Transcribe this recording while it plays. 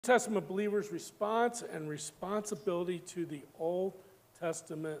Testament believers' response and responsibility to the Old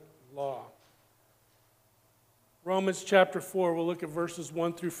Testament law. Romans chapter 4, we'll look at verses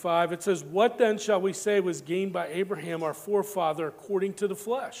 1 through 5. It says, "What then shall we say was gained by Abraham, our forefather, according to the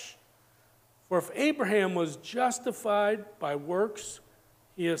flesh? For if Abraham was justified by works,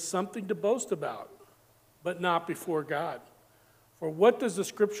 he has something to boast about, but not before God. For what does the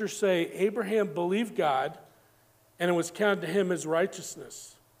Scripture say? Abraham believed God, and it was counted to him as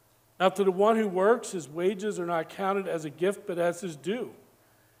righteousness. Now to the one who works, his wages are not counted as a gift, but as his due.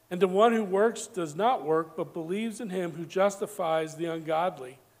 And the one who works does not work, but believes in him who justifies the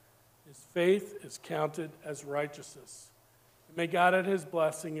ungodly. His faith is counted as righteousness." And may God add his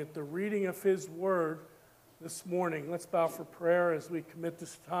blessing at the reading of his word this morning. Let's bow for prayer as we commit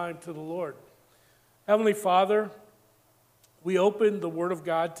this time to the Lord. Heavenly Father, we open the word of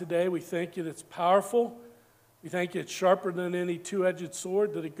God today. We thank you that it's powerful. We thank you it's sharper than any two-edged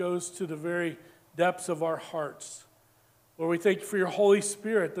sword, that it goes to the very depths of our hearts. Lord, we thank you for your Holy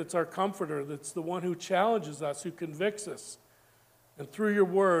Spirit that's our comforter, that's the one who challenges us, who convicts us. And through your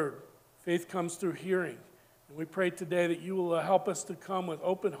word, faith comes through hearing. And we pray today that you will help us to come with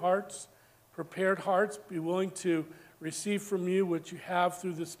open hearts, prepared hearts, be willing to receive from you what you have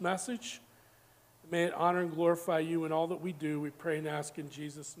through this message. May it honor and glorify you in all that we do. We pray and ask in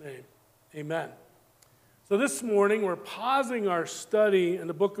Jesus' name. Amen. So this morning, we're pausing our study in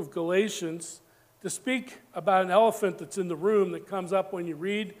the book of Galatians to speak about an elephant that's in the room that comes up when you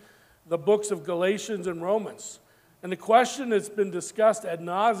read the books of Galatians and Romans. And the question that's been discussed ad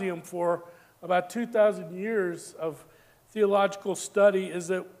nauseum for about 2,000 years of theological study is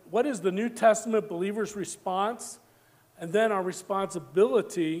that what is the New Testament believer's response and then our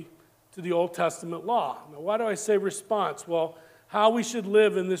responsibility to the Old Testament law. Now, why do I say response? Well, how we should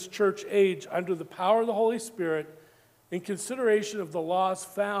live in this church age under the power of the Holy Spirit in consideration of the laws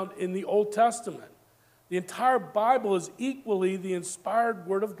found in the Old Testament. The entire Bible is equally the inspired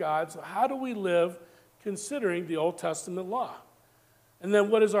Word of God, so how do we live considering the Old Testament law? And then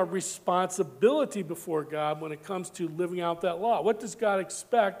what is our responsibility before God when it comes to living out that law? What does God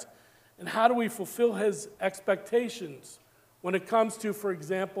expect, and how do we fulfill his expectations when it comes to, for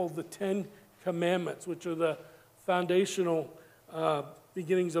example, the 10 Commandments, which are the foundational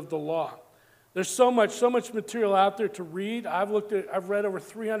beginnings of the law? There's so much material out there to read. I've read over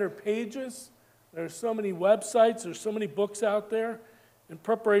 300 pages. There's so many websites. There's so many books out there. In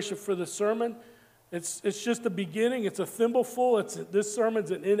preparation for the sermon, it's just the beginning. It's a thimbleful. This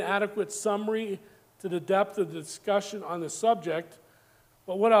sermon's an inadequate summary to the depth of the discussion on the subject.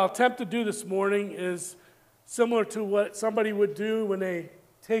 But what I'll attempt to do this morning is similar to what somebody would do when they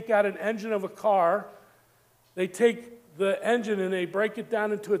take out an engine of a car. They take the engine and they break it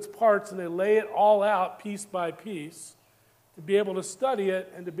down into its parts and they lay it all out piece by piece to be able to study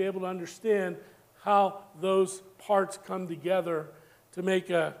it and to be able to understand how those parts come together to make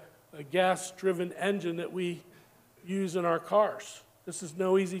a gas-driven engine that we use in our cars. This is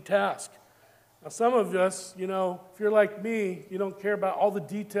no easy task. Now, some of us, if you're like me, you don't care about all the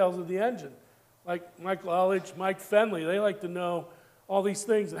details of the engine. Like Michael Elledge, Mike Fenley, they like to know all these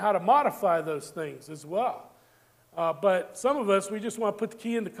things and how to modify those things as well. But some of us, we just want to put the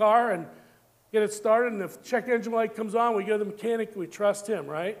key in the car and get it started, and if the check engine light comes on, we go to the mechanic and we trust him,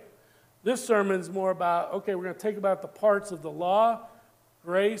 right? This sermon's more about, okay, we're going to take about the parts of the law,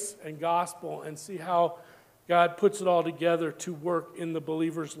 grace, and gospel and see how God puts it all together to work in the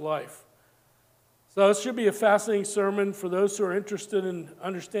believer's life. So this should be a fascinating sermon for those who are interested in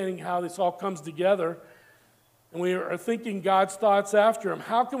understanding how this all comes together. And we are thinking God's thoughts after him.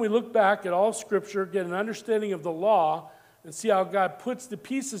 How can we look back at all Scripture, get an understanding of the law, and see how God puts the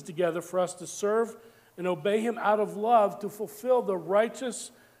pieces together for us to serve and obey him out of love to fulfill the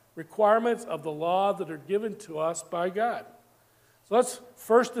righteous requirements of the law that are given to us by God? So let's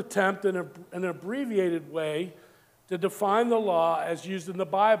first attempt in an abbreviated way to define the law as used in the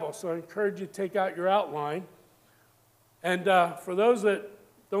Bible. So I encourage you to take out your outline. And for those that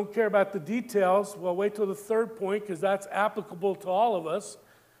don't care about the details, well, wait till the third point because that's applicable to all of us.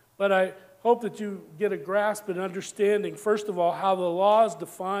 But I hope that you get a grasp and understanding, first of all, how the law is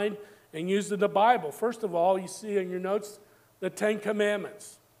defined and used in the Bible. First of all, you see in your notes the 10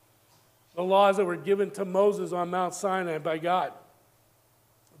 Commandments, the laws that were given to Moses on Mount Sinai by God.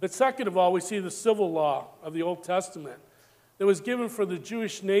 But second of all, we see the civil law of the Old Testament that was given for the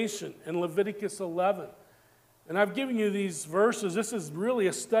Jewish nation in Leviticus 11. And I've given you these verses. This is really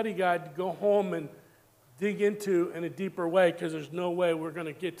a study guide to go home and dig into in a deeper way because there's no way we're going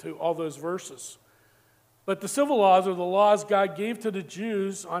to get to all those verses. But the civil laws are the laws God gave to the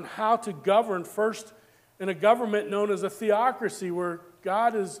Jews on how to govern first in a government known as a theocracy where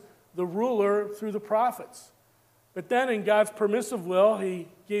God is the ruler through the prophets. But then in God's permissive will, he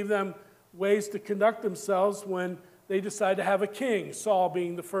gave them ways to conduct themselves when they decided to have a king, Saul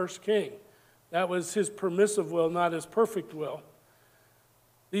being the first king. That was his permissive will, not his perfect will.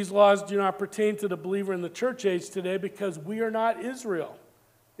 These laws do not pertain to the believer in the church age today because we are not Israel.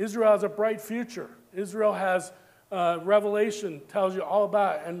 Israel has a bright future. Israel has Revelation tells you all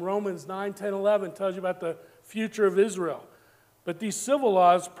about it, and Romans 9, 10, 11 tells you about the future of Israel. But these civil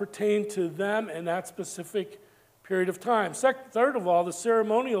laws pertain to them in that specific period of time. Third of all, the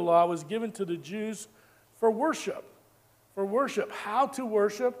ceremonial law was given to the Jews for worship. For worship, how to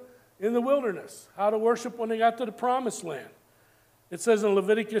worship in the wilderness, how to worship when they got to the promised land. It says in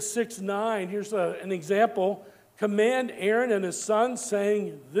Leviticus 6:9, here's an example, command Aaron and his sons,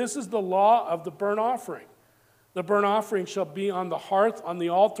 saying, this is the law of the burnt offering. The burnt offering shall be on the hearth on the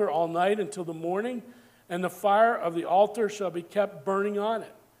altar all night until the morning, and the fire of the altar shall be kept burning on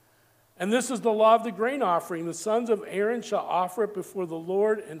it. And this is the law of the grain offering. The sons of Aaron shall offer it before the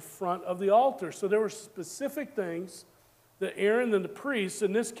Lord in front of the altar. So there were specific things that Aaron and the priests,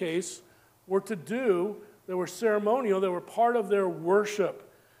 in this case, were to do that were ceremonial, that were part of their worship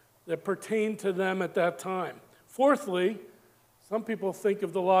that pertained to them at that time. Fourthly, some people think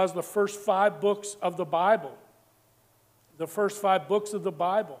of the law as the first 5 books of the Bible. The first 5 books of the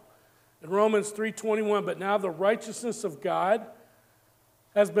Bible. In Romans 3:21, but now the righteousness of God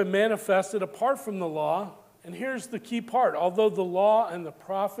has been manifested apart from the law. And here's the key part. Although the law and the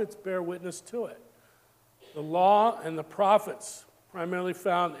prophets bear witness to it. The law and the prophets, primarily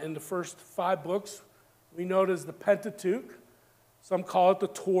found in the first 5 books, we know it as the Pentateuch. Some call it the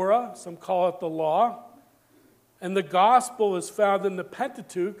Torah, some call it the law. And the gospel is found in the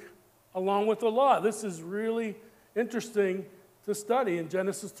Pentateuch along with the law. This is really interesting to study. In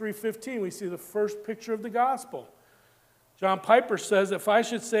Genesis 3:15, we see the first picture of the gospel. John Piper says, if I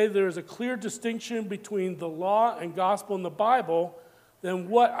should say there is a clear distinction between the law and gospel in the Bible, then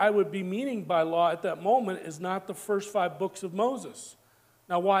what I would be meaning by law at that moment is not the first 5 books of Moses.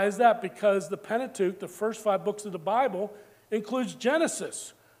 Now, why is that? Because the Pentateuch, the first 5 books of the Bible, includes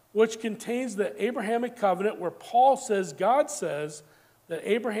Genesis, which contains the Abrahamic covenant where Paul says, God says, that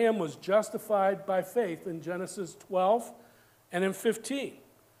Abraham was justified by faith in Genesis 12 and in 15.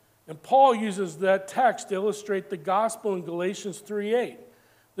 And Paul uses that text to illustrate the gospel in Galatians 3:8.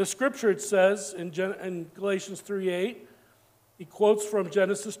 The scripture, it says in Galatians 3:8, he quotes from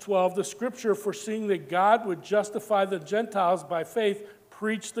Genesis 12, the scripture foreseeing that God would justify the Gentiles by faith,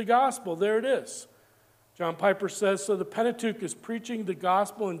 preached the gospel. There it is. John Piper says, so the Pentateuch is preaching the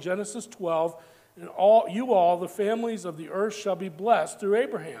gospel in Genesis 12, and all the families of the earth shall be blessed through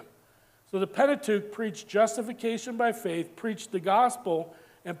Abraham. So the Pentateuch preached justification by faith, preached the gospel,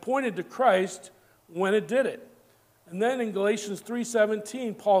 and pointed to Christ when it did it. And then in Galatians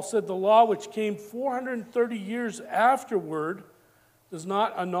 3:17, Paul said the law which came 430 years afterward does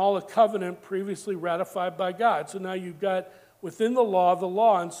not annul a covenant previously ratified by God. So now you've got within the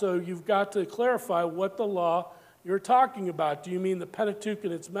law, and so you've got to clarify what the law you're talking about. Do you mean the Pentateuch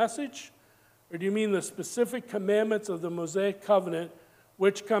and its message? Or do you mean the specific commandments of the Mosaic covenant,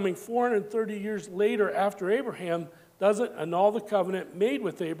 which coming 430 years later after Abraham doesn't annul the covenant made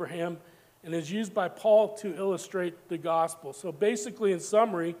with Abraham and is used by Paul to illustrate the gospel? So basically, in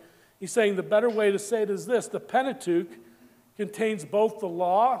summary, he's saying the better way to say it is this. The Pentateuch contains both the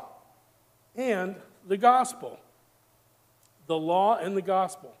law and the gospel. The law and the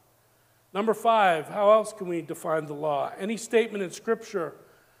gospel. Number 5, how else can we define the law? Any statement in Scripture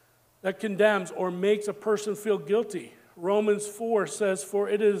that condemns or makes a person feel guilty. Romans 4 says, for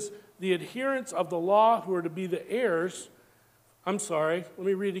it is the adherents of the law who are to be the heirs. Let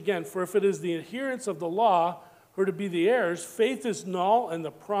me read again. For if it is the adherents of the law who are to be the heirs, faith is null and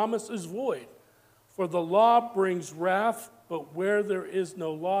the promise is void. For the law brings wrath, but where there is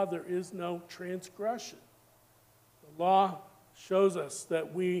no law, there is no transgression. The law shows us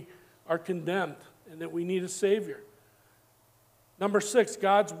that we are condemned and that we need a Savior. Number 6,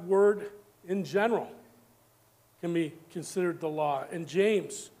 God's word in general can be considered the law. In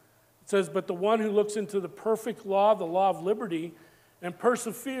James, it says, but the one who looks into the perfect law, the law of liberty, and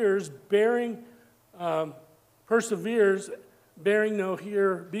perseveres, being no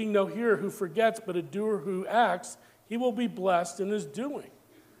hearer who forgets, but a doer who acts, he will be blessed in his doing.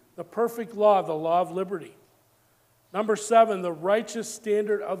 The perfect law, the law of liberty. Number 7, the righteous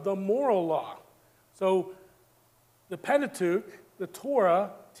standard of the moral law. So the Pentateuch, the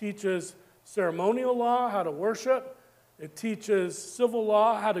Torah, teaches ceremonial law, how to worship. It teaches civil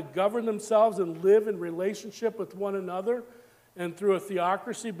law, how to govern themselves and live in relationship with one another and through a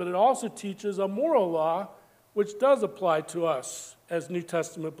theocracy. But it also teaches a moral law, which does apply to us as New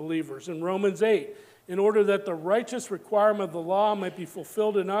Testament believers. In Romans 8, in order that the righteous requirement of the law might be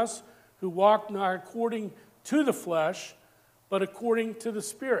fulfilled in us who walk not according to the flesh, but according to the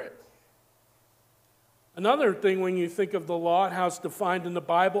Spirit. Another thing when you think of the law and how it's defined in the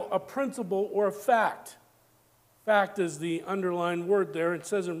Bible, a principle or a fact. Fact is the underlined word there. It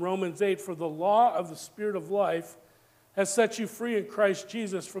says in Romans 8, for the law of the Spirit of life has set you free in Christ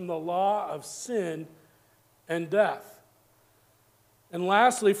Jesus from the law of sin and death. And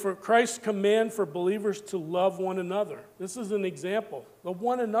lastly, for Christ's command for believers to love one another. This is an example. The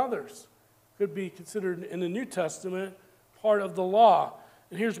one another's could be considered in the New Testament part of the law.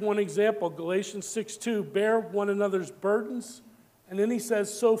 And here's one example, Galatians 6:2, bear one another's burdens. And then he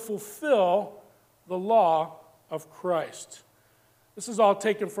says, so fulfill the law of Christ. This is all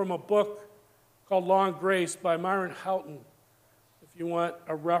taken from a book called Law and Grace by Myron Houghton, if you want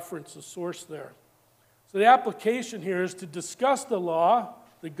a reference, a source there. So the application here is to discuss the law,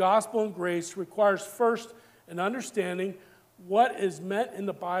 the gospel and grace requires first an understanding what is meant in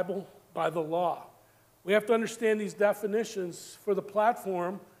the Bible by the law. We have to understand these definitions for the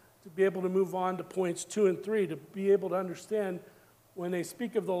platform to be able to move on to points 2 and 3, to be able to understand when they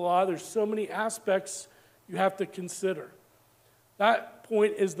speak of the law, there's so many aspects you have to consider. That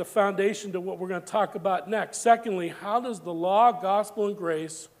point is the foundation to what we're going to talk about next. Secondly, how does the law, gospel, and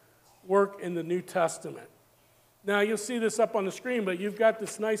grace work in the New Testament? Now, you'll see this up on the screen, but you've got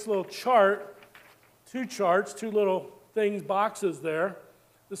this nice little chart, two charts, two little things, boxes there.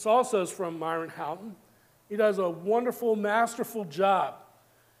 This also is from Myron Houghton. He does a wonderful, masterful job.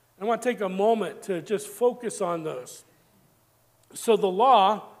 I want to take a moment to just focus on those. So the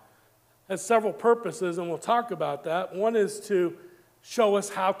law has several purposes, and we'll talk about that. One is to show us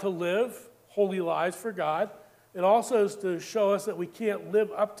how to live holy lives for God. It also is to show us that we can't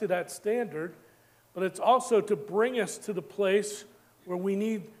live up to that standard, but it's also to bring us to the place where we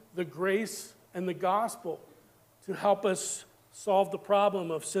need the grace and the gospel to help us solve the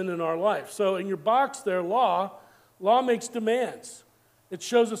problem of sin in our life. So in your box there, law makes demands. It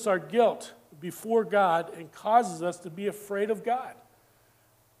shows us our guilt before God and causes us to be afraid of God.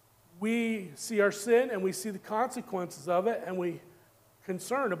 We see our sin and we see the consequences of it, and we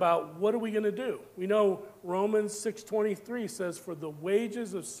concerned about what are we going to do. We know Romans 6:23 says, for the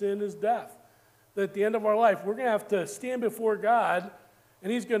wages of sin is death. That at the end of our life, we're going to have to stand before God,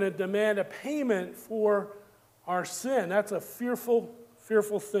 and he's going to demand a payment for our sin. That's a fearful,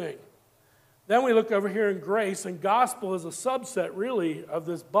 fearful thing. Then we look over here in grace, and gospel is a subset, really, of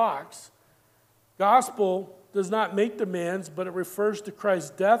this box. Gospel does not make demands, but it refers to Christ's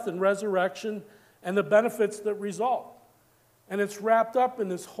death and resurrection and the benefits that result. And it's wrapped up in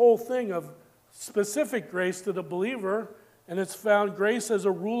this whole thing of specific grace to the believer, and it's found grace as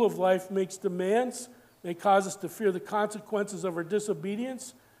a rule of life makes demands, may cause us to fear the consequences of our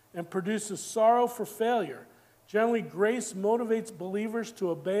disobedience, and produces sorrow for failure. Generally, grace motivates believers to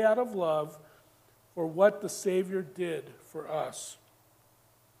obey out of love for what the Savior did for us.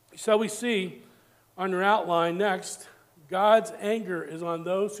 So we see on your outline next, God's anger is on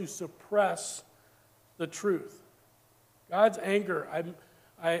those who suppress the truth. God's anger,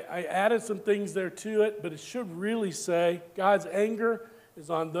 I added some things there to it, but it should really say God's anger is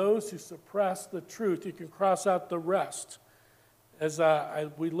on those who suppress the truth. You can cross out the rest. As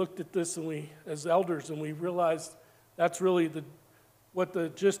we looked at this and as elders, and we realized that's really what the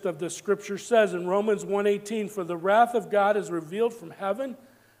gist of the scripture says in Romans 1:18. For the wrath of God is revealed from heaven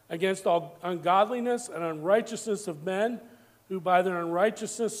against all ungodliness and unrighteousness of men who by their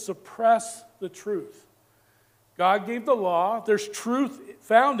unrighteousness suppress the truth. God gave the law. There's truth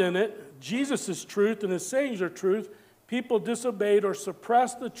found in it. Jesus is truth and his sayings are truth. People disobeyed or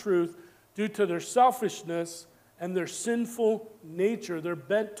suppressed the truth due to their selfishness and their sinful nature. They're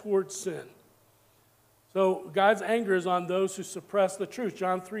bent towards sin. So God's anger is on those who suppress the truth.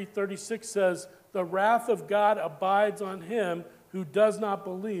 John 3:36 says, the wrath of God abides on him who does not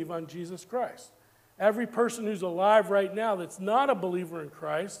believe on Jesus Christ. Every person who's alive right now that's not a believer in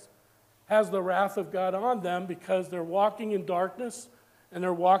Christ has the wrath of God on them because they're walking in darkness and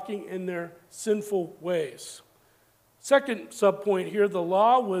they're walking in their sinful ways. Second subpoint here, the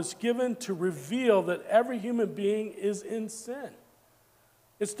law was given to reveal that every human being is in sin.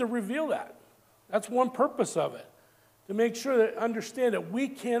 It's to reveal that. That's one purpose of it, to make sure that understand that we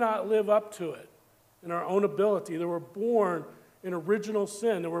cannot live up to it in our own ability, that we're born in original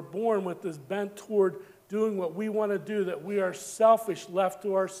sin, that we're born with this bent toward doing what we want to do, that we are selfish, left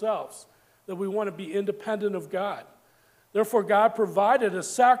to ourselves, that we want to be independent of God. Therefore, God provided a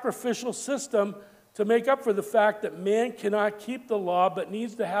sacrificial system to make up for the fact that man cannot keep the law but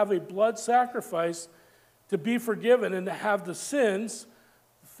needs to have a blood sacrifice to be forgiven and to have the sins,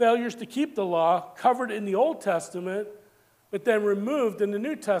 failures to keep the law, covered in the Old Testament, but then removed in the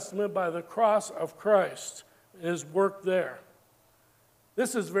New Testament by the cross of Christ and his work there.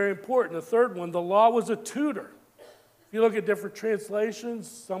 This is very important. The third one, the law was a tutor. If you look at different translations,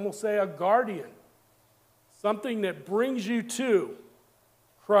 some will say a guardian, something that brings you to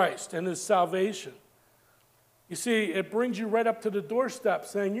Christ and his salvation. You see, it brings you right up to the doorstep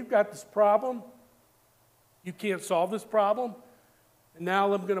saying, you've got this problem, you can't solve this problem, and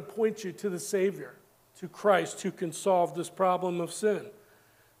now I'm going to point you to the Savior, to Christ, who can solve this problem of sin.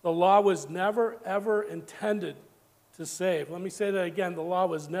 The law was never, ever intended to save. Let me say that again. The law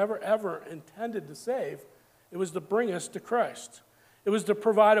was never, ever intended to save. It was to bring us to Christ. It was to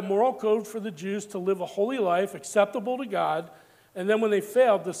provide a moral code for the Jews to live a holy life acceptable to God. And then when they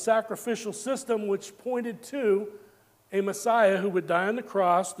failed, the sacrificial system, which pointed to a Messiah who would die on the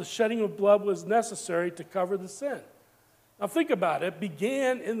cross, the shedding of blood was necessary to cover the sin. Now think about it. It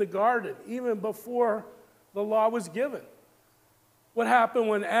began in the garden, even before the law was given. What happened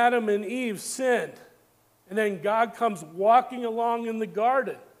when Adam and Eve sinned? And then God comes walking along in the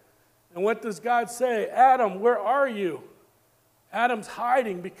garden. And what does God say? Adam, where are you? Adam's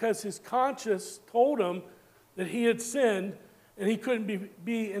hiding because his conscience told him that he had sinned and he couldn't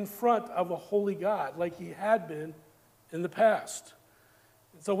be in front of a holy God like he had been in the past.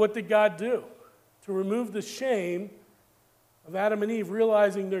 And so what did God do? To remove the shame of Adam and Eve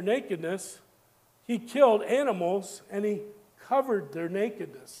realizing their nakedness, he killed animals and he covered their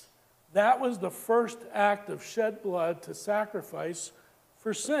nakedness. That was the first act of shed blood to sacrifice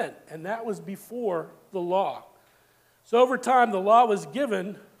for sin, and that was before the law. So over time, the law was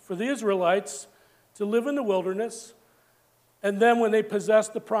given for the Israelites to live in the wilderness, and then when they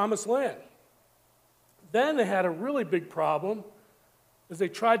possessed the promised land. Then they had a really big problem as they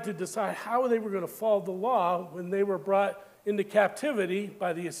tried to decide how they were going to follow the law when they were brought into captivity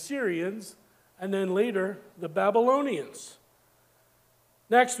by the Assyrians and then later the Babylonians.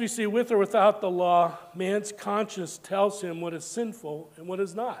 Next, we see with or without the law, man's conscience tells him what is sinful and what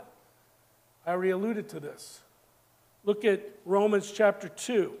is not. I already alluded to this. Look at Romans chapter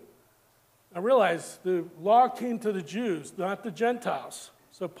 2. Now realize the law came to the Jews, not the Gentiles.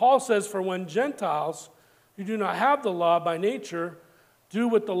 So Paul says, for when Gentiles who do not have the law by nature do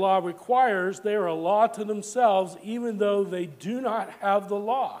what the law requires, they are a law to themselves, even though they do not have the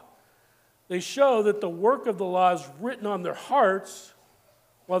law. They show that the work of the law is written on their hearts,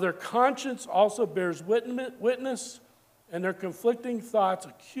 while their conscience also bears witness, and their conflicting thoughts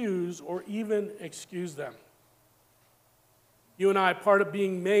accuse or even excuse them. You and I, part of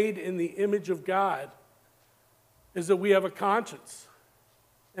being made in the image of God is that we have a conscience.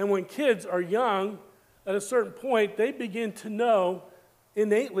 And when kids are young, at a certain point, they begin to know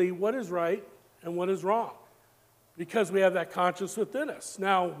innately what is right and what is wrong because we have that conscience within us.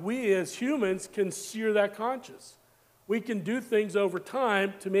 Now, we as humans can sear that conscience. We can do things over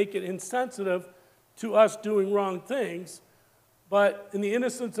time to make it insensitive to us doing wrong things, but in the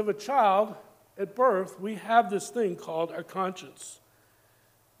innocence of a child at birth, we have this thing called a conscience.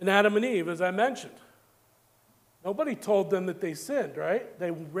 And Adam and Eve, as I mentioned, nobody told them that they sinned, right?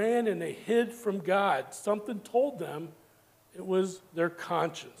 They ran and they hid from God. Something told them it was their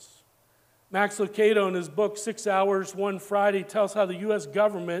conscience. Max Lucado, in his book 6 Hours, One Friday, tells how the U.S.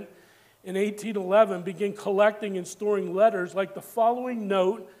 government in 1811 began collecting and storing letters like the following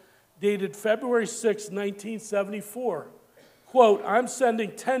note dated February 6, 1974. Quote, I'm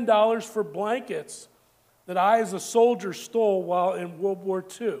sending $10 for blankets that I as a soldier stole while in World War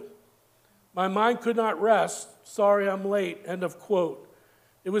II. My mind could not rest. Sorry I'm late. End of quote.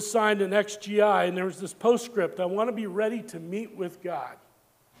 It was signed an XGI, and there was this postscript. I want to be ready to meet with God.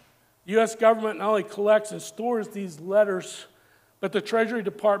 The U.S. government not only collects and stores these letters, but the Treasury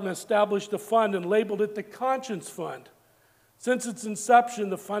Department established a fund and labeled it the Conscience Fund. Since its inception,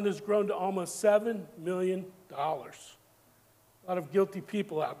 the fund has grown to almost $7 million. A lot of guilty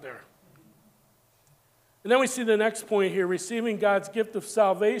people out there. And then we see the next point here, receiving God's gift of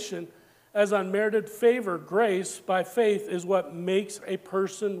salvation as unmerited favor, grace, by faith is what makes a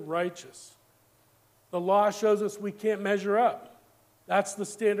person righteous. The law shows us we can't measure up. That's the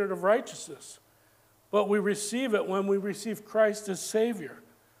standard of righteousness. But we receive it when we receive Christ as Savior,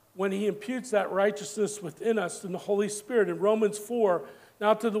 when He imputes that righteousness within us in the Holy Spirit. In Romans 4,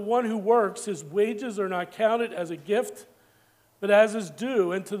 now to the one who works, his wages are not counted as a gift, but as is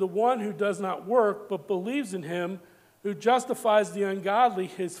due, and to the one who does not work, but believes in Him who justifies the ungodly,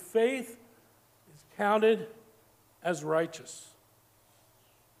 his faith is counted as righteous.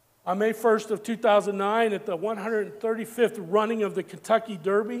 On May 1st of 2009, at the 135th running of the Kentucky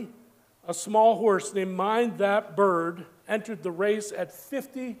Derby, a small horse named Mind That Bird entered the race at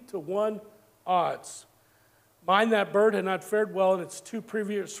 50-1 odds. Mind That Bird had not fared well in its 2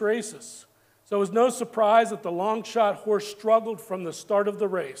 previous races, so it was no surprise that the long-shot horse struggled from the start of the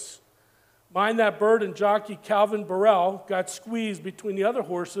race. Mind That Bird and jockey Calvin Burrell got squeezed between the other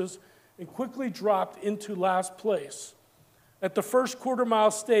horses and quickly dropped into last place. At the first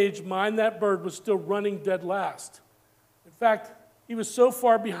quarter-mile stage, Mind That Bird was still running dead last. In fact, he was so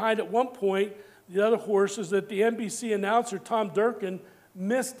far behind at one point, the other horses, that the NBC announcer, Tom Durkin,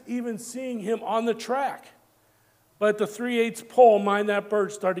 missed even seeing him on the track. But at the 3/8 pole, Mind That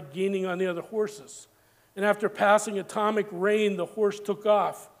Bird started gaining on the other horses. And after passing Atomic Rain, the horse took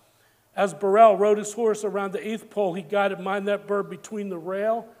off. As Burrell rode his horse around the 8th pole, he guided Mind That Bird between the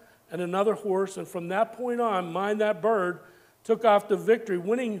rail and another horse, and from that point on, Mind That Bird took off the victory,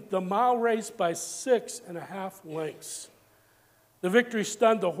 winning the mile race by 6.5 lengths. The victory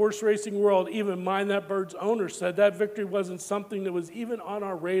stunned the horse racing world. Even Mind That Bird's owner said that victory wasn't something that was even on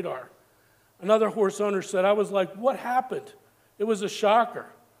our radar. Another horse owner said, "I was like, what happened? It was a shocker."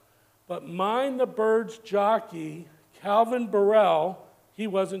 But Mind the Bird's jockey, Calvin Burrell, he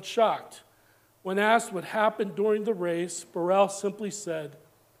wasn't shocked. When asked what happened during the race, Burrell simply said,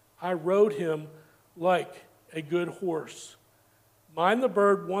 "I rode him like a good horse." Mind the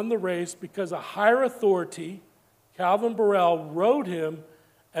Bird won the race because a higher authority, Calvin Burrell, rode him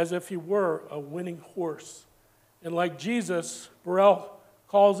as if he were a winning horse. And like Jesus, Burrell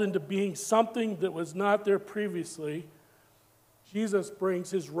calls into being something that was not there previously. Jesus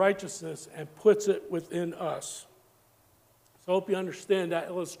brings his righteousness and puts it within us. So I hope you understand that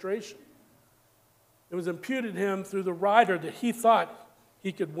illustration. It was imputed him through the rider that he thought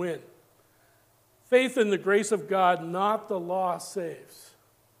he could win. Faith in the grace of God, not the law, saves.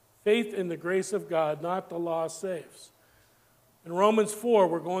 Faith in the grace of God, not the law, saves. In Romans 4,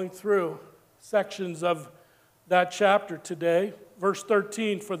 we're going through sections of that chapter today. Verse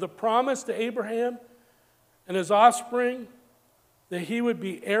 13, for the promise to Abraham and his offspring that he would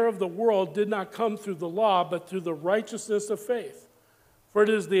be heir of the world did not come through the law, but through the righteousness of faith. For it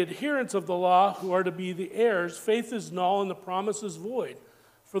is the adherents of the law who are to be the heirs. Faith is null and the promise is void.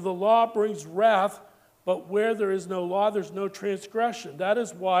 For the law brings wrath, but where there is no law, there's no transgression. That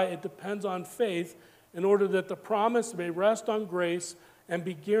is why it depends on faith, in order that the promise may rest on grace and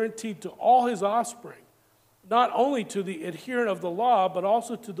be guaranteed to all his offspring, not only to the adherent of the law, but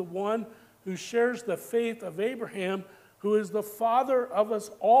also to the one who shares the faith of Abraham, who is the father of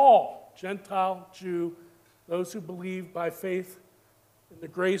us all, Gentile, Jew, those who believe by faith in the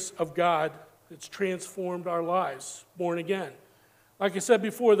grace of God that's transformed our lives, born again. Like I said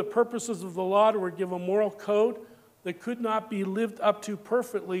before, the purposes of the law were to give a moral code that could not be lived up to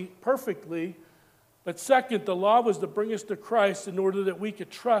perfectly. But second, the law was to bring us to Christ in order that we could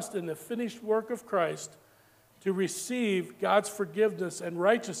trust in the finished work of Christ to receive God's forgiveness and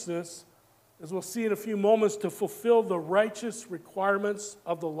righteousness, as we'll see in a few moments, to fulfill the righteous requirements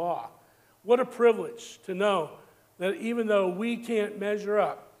of the law. What a privilege to know that even though we can't measure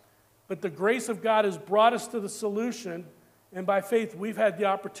up, but the grace of God has brought us to the solution, and by faith we've had the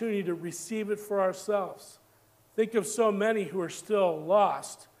opportunity to receive it for ourselves. Think of so many who are still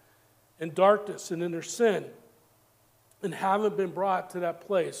lost in darkness and in their sin and haven't been brought to that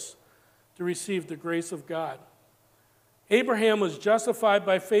place to receive the grace of God. Abraham was justified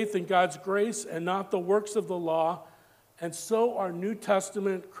by faith in God's grace and not the works of the law, and so are New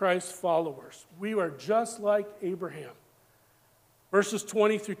Testament Christ followers. We are just like Abraham. Verses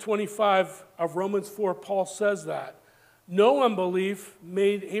 20 through 25 of Romans 4, Paul says that. No unbelief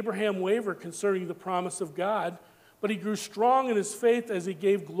made Abraham waver concerning the promise of God, but he grew strong in his faith as he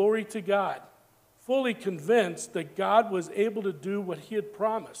gave glory to God, fully convinced that God was able to do what he had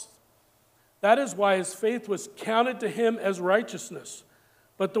promised. That is why his faith was counted to him as righteousness.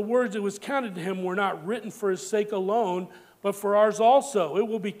 But the words "it was counted to him" were not written for his sake alone, but for ours also. It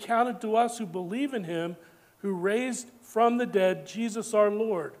will be counted to us who believe in him, who raised from the dead Jesus our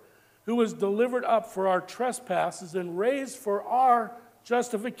Lord, who was delivered up for our trespasses and raised for our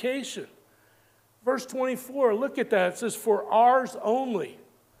justification. Verse 24, look at that. It says, for ours only,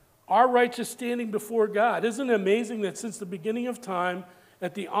 our righteous standing before God. Isn't it amazing that since the beginning of time,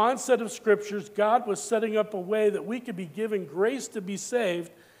 at the onset of Scriptures, God was setting up a way that we could be given grace to be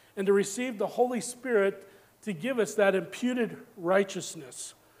saved and to receive the Holy Spirit to give us that imputed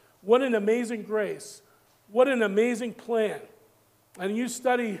righteousness. What an amazing grace. What an amazing plan. And you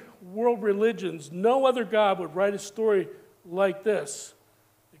study world religions, no other God would write a story like this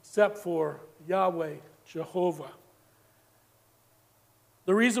except for Yahweh, Jehovah.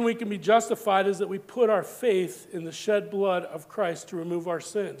 The reason we can be justified is that we put our faith in the shed blood of Christ to remove our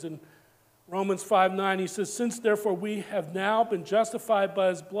sins. And Romans 5:9, he says, since therefore we have now been justified by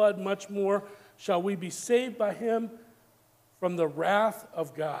his blood, much more shall we be saved by him from the wrath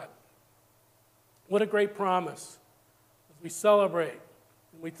of God. What a great promise as we celebrate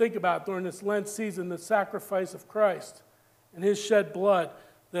and we think about during this Lent season the sacrifice of Christ and his shed blood,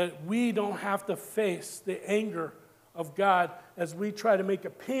 that we don't have to face the anger of God as we try to make a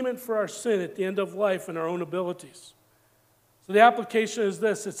payment for our sin at the end of life in our own abilities. So the application is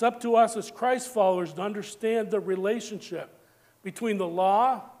this: it's up to us as Christ followers to understand the relationship between the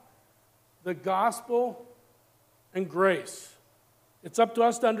law, the gospel, and grace. It's up to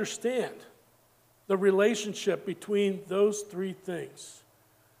us to understand the relationship between those three things.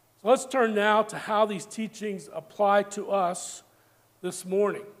 So let's turn now to how these teachings apply to us this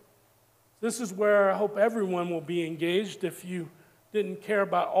morning. This is where I hope everyone will be engaged if you didn't care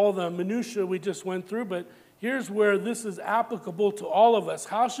about all the minutiae we just went through, but here's where this is applicable to all of us.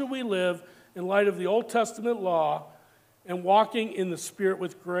 How should we live in light of the Old Testament law and walking in the Spirit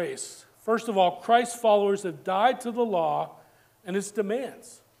with grace? First of all, Christ's followers have died to the law and its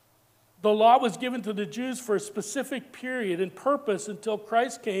demands. The law was given to the Jews for a specific period and purpose until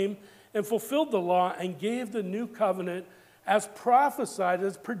Christ came and fulfilled the law and gave the new covenant as prophesied,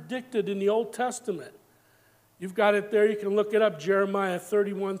 as predicted in the Old Testament. You've got it there. You can look it up, Jeremiah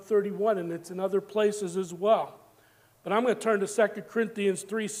 31:31, and it's in other places as well. But I'm going to turn to 2 Corinthians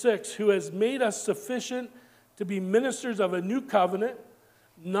 3:6, who has made us sufficient to be ministers of a new covenant,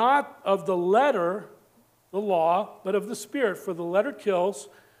 not of the letter, the law, but of the Spirit. For the letter kills,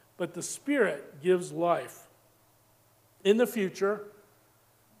 but the Spirit gives life. In the future,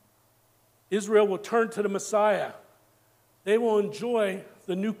 Israel will turn to the Messiah. They will enjoy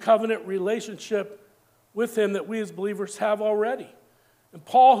the new covenant relationship with him that we as believers have already. And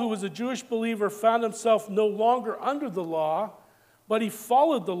Paul, who was a Jewish believer, found himself no longer under the law, but he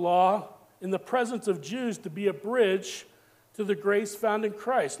followed the law in the presence of Jews to be a bridge to the grace found in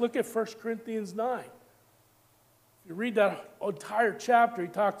Christ. Look at 1 Corinthians 9. If you read that entire chapter, he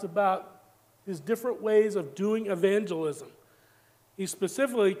talks about his different ways of doing evangelism. He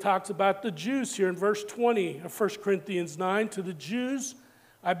specifically talks about the Jews here in verse 20 of 1 Corinthians 9. To the Jews,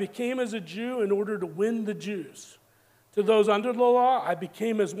 I became as a Jew in order to win the Jews. To those under the law, I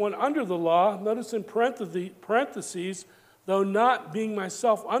became as one under the law. Notice in parentheses, though not being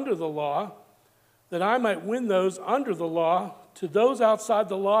myself under the law, that I might win those under the law. To those outside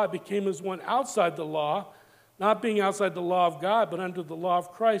the law, I became as one outside the law, not being outside the law of God, but under the law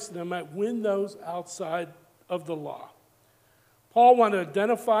of Christ, that I might win those outside of the law. Paul wanted to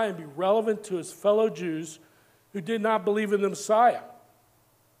identify and be relevant to his fellow Jews who did not believe in the Messiah.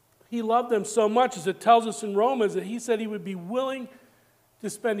 He loved them so much, as it tells us in Romans, that he said he would be willing to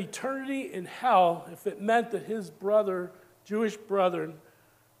spend eternity in hell if it meant that his Jewish brethren,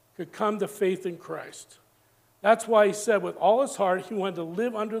 could come to faith in Christ. That's why he said with all his heart he wanted to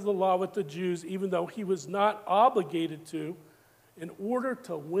live under the law with the Jews, even though he was not obligated to, in order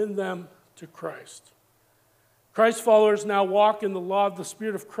to win them to Christ. Christ's followers now walk in the law of the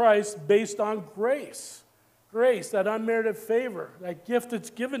Spirit of Christ based on grace. Grace, that unmerited favor, that gift that's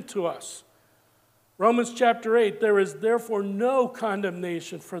given to us. Romans chapter 8, there is therefore no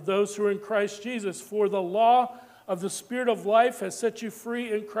condemnation for those who are in Christ Jesus, for the law of the Spirit of life has set you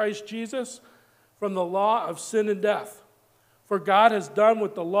free in Christ Jesus from the law of sin and death. For God has done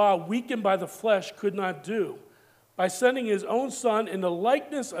what the law, weakened by the flesh, could not do. By sending his own Son in the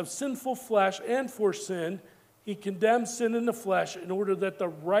likeness of sinful flesh and for sin, he condemned sin in the flesh in order that the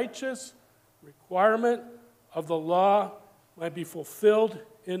righteous requirement of the law might be fulfilled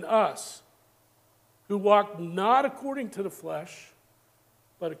in us, who walk not according to the flesh,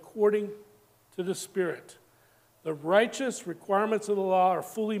 but according to the Spirit. The righteous requirements of the law are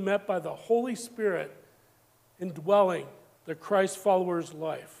fully met by the Holy Spirit indwelling the Christ follower's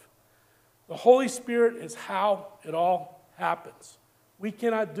life. The Holy Spirit is how it all happens. We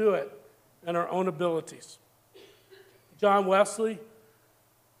cannot do it in our own abilities. John Wesley,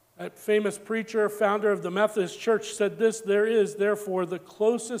 that famous preacher, founder of the Methodist Church, said this: there is, therefore, the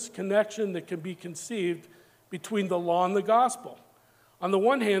closest connection that can be conceived between the law and the gospel. On the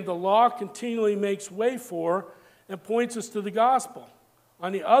one hand, the law continually makes way for and points us to the gospel.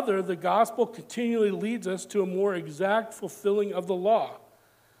 On the other, the gospel continually leads us to a more exact fulfilling of the law.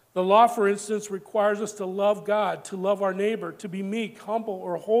 The law, for instance, requires us to love God, to love our neighbor, to be meek, humble,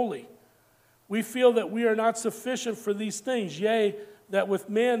 or holy. We feel that we are not sufficient for these things, yea, that with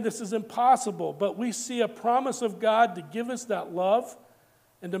man this is impossible, but we see a promise of God to give us that love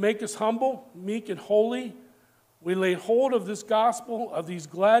and to make us humble, meek, and holy. We lay hold of this gospel, of these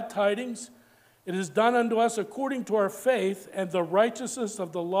glad tidings, It is done unto us according to our faith, and the righteousness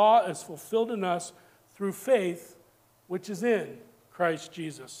of the law is fulfilled in us through faith, which is in Christ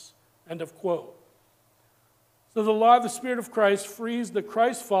Jesus. End of quote. So the law of the Spirit of Christ frees the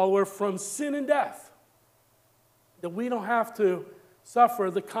Christ follower from sin and death, that we don't have to suffer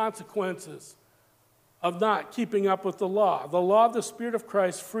the consequences of not keeping up with the law. The law of the Spirit of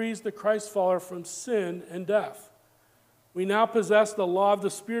Christ frees the Christ follower from sin and death. We now possess the law of the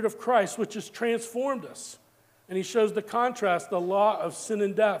Spirit of Christ, which has transformed us. And he shows the contrast, the law of sin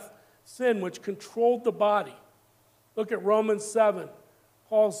and death. Sin, which controlled the body. Look at Romans 7.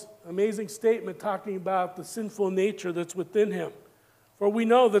 Paul's amazing statement talking about the sinful nature that's within him. For we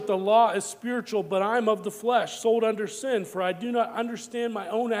know that the law is spiritual, but I am of the flesh, sold under sin, for I do not understand my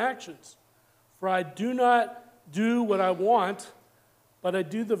own actions. For I do not do what I want, but I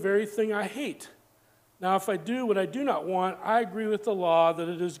do the very thing I hate. Now, if I do what I do not want, I agree with the law that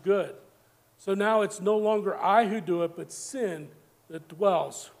it is good. So now it's no longer I who do it, but sin that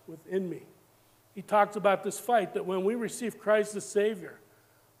dwells within me. He talks about this fight that when we receive Christ as Savior,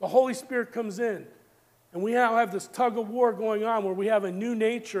 the Holy Spirit comes in, and we now have this tug of war going on where we have a new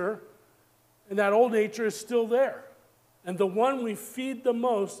nature, and that old nature is still there. And the one we feed the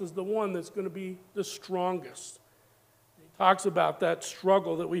most is the one that's going to be the strongest. He talks about that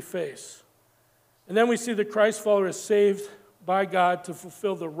struggle that we face. And then we see that Christ follower is saved by God to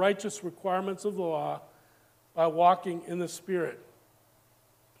fulfill the righteous requirements of the law by walking in the Spirit.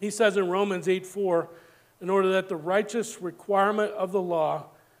 He says in Romans 8:4, in order that the righteous requirement of the law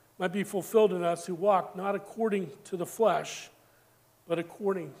might be fulfilled in us who walk not according to the flesh, but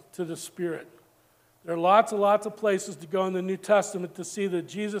according to the Spirit. There are lots and lots of places to go in the New Testament to see that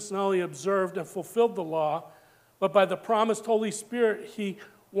Jesus not only observed and fulfilled the law, but by the promised Holy Spirit, he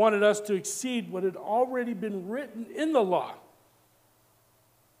wanted us to exceed what had already been written in the law.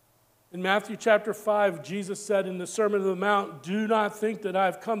 In Matthew chapter 5, Jesus said in the Sermon on the Mount, do not think that I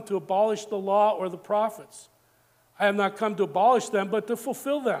have come to abolish the law or the prophets. I have not come to abolish them, but to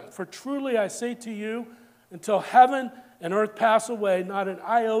fulfill them. For truly I say to you, until heaven and earth pass away, not an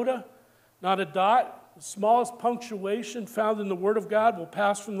iota, not a dot, the smallest punctuation found in the Word of God will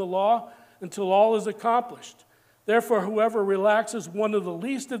pass from the law until all is accomplished. Therefore, whoever relaxes one of the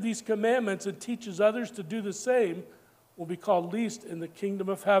least of these commandments and teaches others to do the same will be called least in the kingdom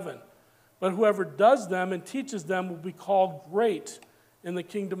of heaven. But whoever does them and teaches them will be called great in the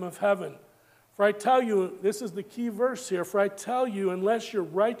kingdom of heaven. For I tell you, this is the key verse here, for I tell you, unless your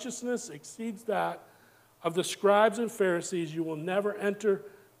righteousness exceeds that of the scribes and Pharisees, you will never enter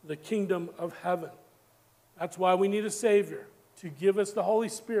the kingdom of heaven. That's why we need a Savior, to give us the Holy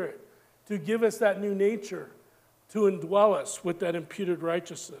Spirit, to give us that new nature, to indwell us with that imputed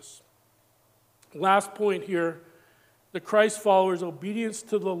righteousness. Last point here, the Christ followers' obedience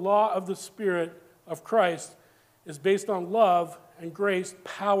to the law of the Spirit of Christ is based on love and grace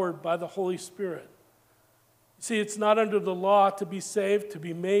powered by the Holy Spirit. See, it's not under the law to be saved, to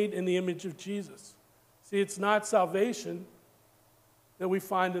be made in the image of Jesus. See, it's not salvation that we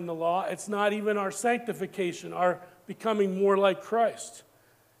find in the law. It's not even our sanctification, our becoming more like Christ.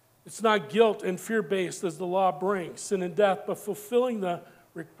 It's not guilt and fear-based as the law brings, sin and death, but fulfilling the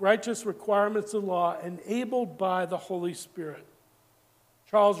righteous requirements of the law enabled by the Holy Spirit.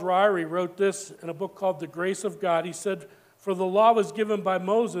 Charles Ryrie wrote this in a book called The Grace of God. He said, for the law was given by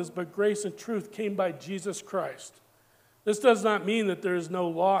Moses, but grace and truth came by Jesus Christ. This does not mean that there is no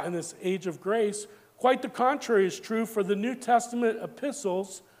law in this age of grace. Quite the contrary is true, for the New Testament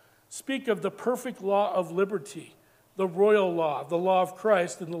epistles speak of the perfect law of liberty, the royal law, the law of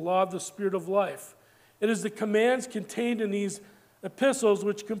Christ, and the law of the Spirit of life. It is the commands contained in these epistles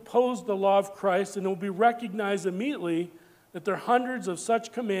which compose the law of Christ, and it will be recognized immediately that there are hundreds of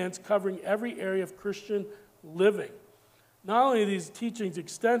such commands covering every area of Christian living. Not only are these teachings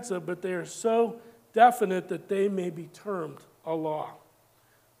extensive, but they are so definite that they may be termed a law.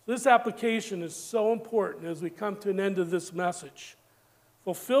 This application is so important as we come to an end of this message.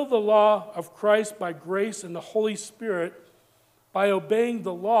 Fulfill the law of Christ by grace and the Holy Spirit by obeying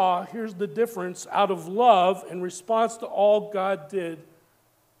the law. Here's the difference: out of love in response to all God did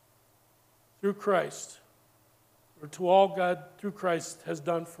through Christ, or to all God through Christ has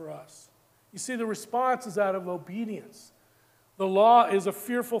done for us. You see, the response is out of obedience. The law is a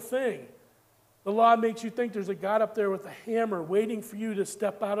fearful thing. The law makes you think there's a God up there with a hammer waiting for you to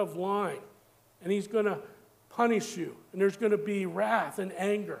step out of line, and he's going to punish you, and there's going to be wrath and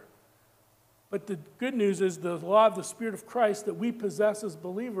anger. But the good news is the law of the Spirit of Christ that we possess as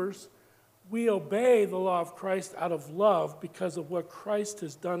believers, we obey the law of Christ out of love because of what Christ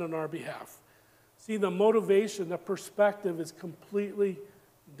has done on our behalf. See, the motivation, the perspective is completely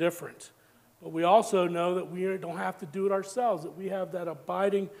different. But we also know that we don't have to do it ourselves, that we have that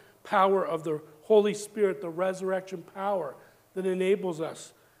abiding power of the Holy Spirit, the resurrection power that enables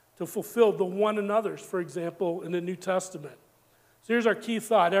us to fulfill the one another's, for example, in the New Testament. So here's our key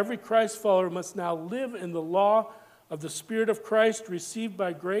thought. Every Christ follower must now live in the law of the Spirit of Christ, received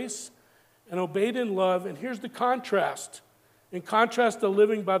by grace and obeyed in love. And here's the contrast. In contrast to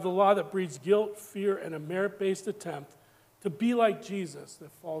living by the law that breeds guilt, fear, and a merit-based attempt to be like Jesus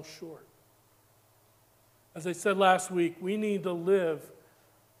that falls short. As I said last week, we need to live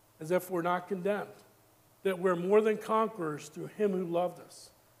as if we're not condemned, that we're more than conquerors through him who loved us,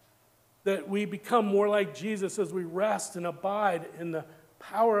 that we become more like Jesus as we rest and abide in the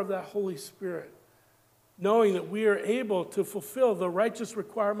power of that Holy Spirit, knowing that we are able to fulfill the righteous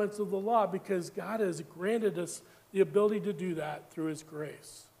requirements of the law because God has granted us the ability to do that through his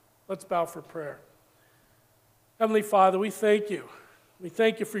grace. Let's bow for prayer. Heavenly Father, we thank you. We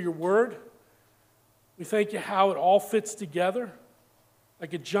thank you for your word. We thank you how it all fits together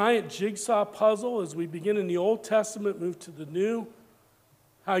like a giant jigsaw puzzle as we begin in the Old Testament, move to the New,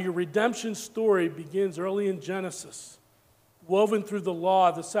 how your redemption story begins early in Genesis, woven through the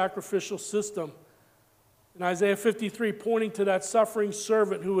law, the sacrificial system. In Isaiah 53, pointing to that suffering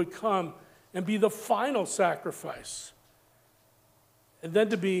servant who would come and be the final sacrifice. And then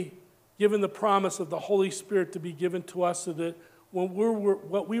to be given the promise of the Holy Spirit to be given to us so that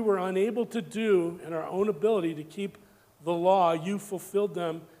what we were unable to do in our own ability to keep the law, you fulfilled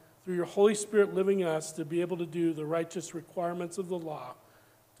them through your Holy Spirit living in us to be able to do the righteous requirements of the law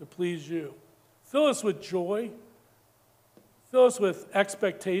to please you. Fill us with joy. Fill us with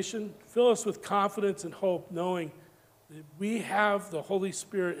expectation. Fill us with confidence and hope, knowing that we have the Holy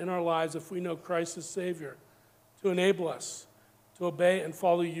Spirit in our lives if we know Christ as Savior to enable us to obey and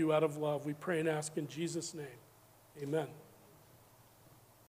follow you out of love. We pray and ask in Jesus' name. Amen.